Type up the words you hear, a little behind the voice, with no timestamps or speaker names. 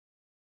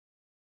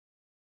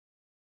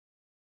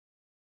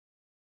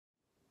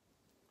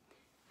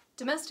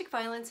Domestic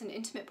violence and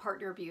intimate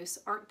partner abuse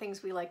aren't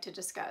things we like to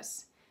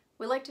discuss.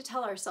 We like to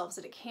tell ourselves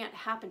that it can't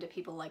happen to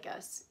people like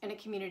us in a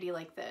community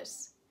like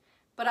this.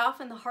 But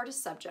often the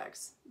hardest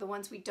subjects, the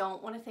ones we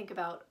don't want to think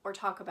about or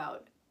talk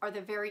about, are the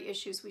very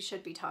issues we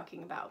should be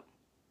talking about.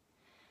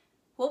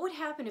 What would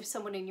happen if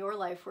someone in your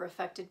life were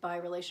affected by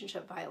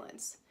relationship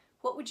violence?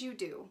 What would you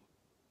do?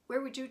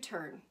 Where would you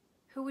turn?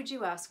 Who would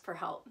you ask for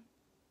help?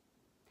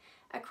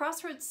 At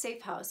Crossroads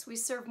Safehouse, we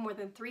serve more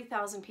than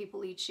 3,000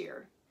 people each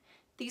year.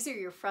 These are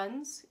your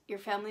friends, your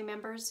family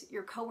members,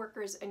 your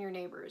coworkers, and your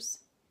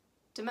neighbors.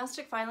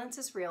 Domestic violence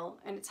is real,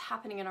 and it's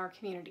happening in our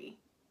community.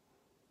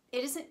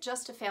 It isn't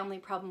just a family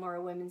problem or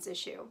a women's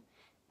issue,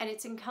 and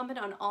it's incumbent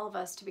on all of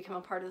us to become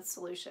a part of the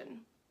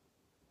solution.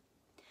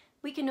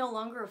 We can no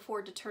longer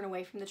afford to turn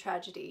away from the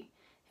tragedy,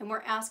 and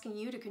we're asking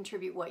you to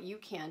contribute what you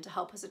can to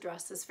help us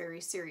address this very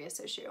serious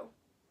issue.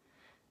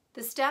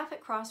 The staff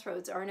at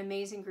Crossroads are an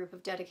amazing group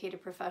of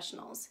dedicated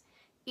professionals.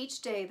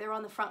 Each day, they're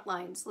on the front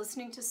lines,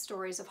 listening to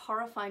stories of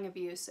horrifying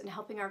abuse and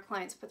helping our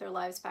clients put their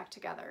lives back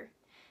together.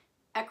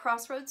 At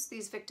Crossroads,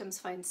 these victims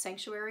find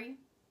sanctuary,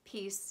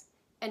 peace,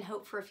 and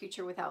hope for a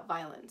future without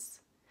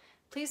violence.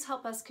 Please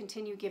help us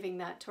continue giving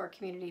that to our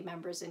community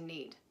members in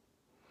need.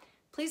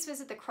 Please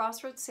visit the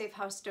Crossroads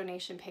Safehouse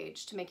donation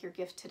page to make your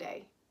gift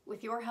today.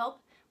 With your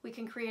help, we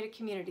can create a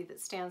community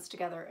that stands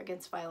together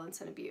against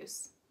violence and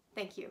abuse.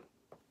 Thank you.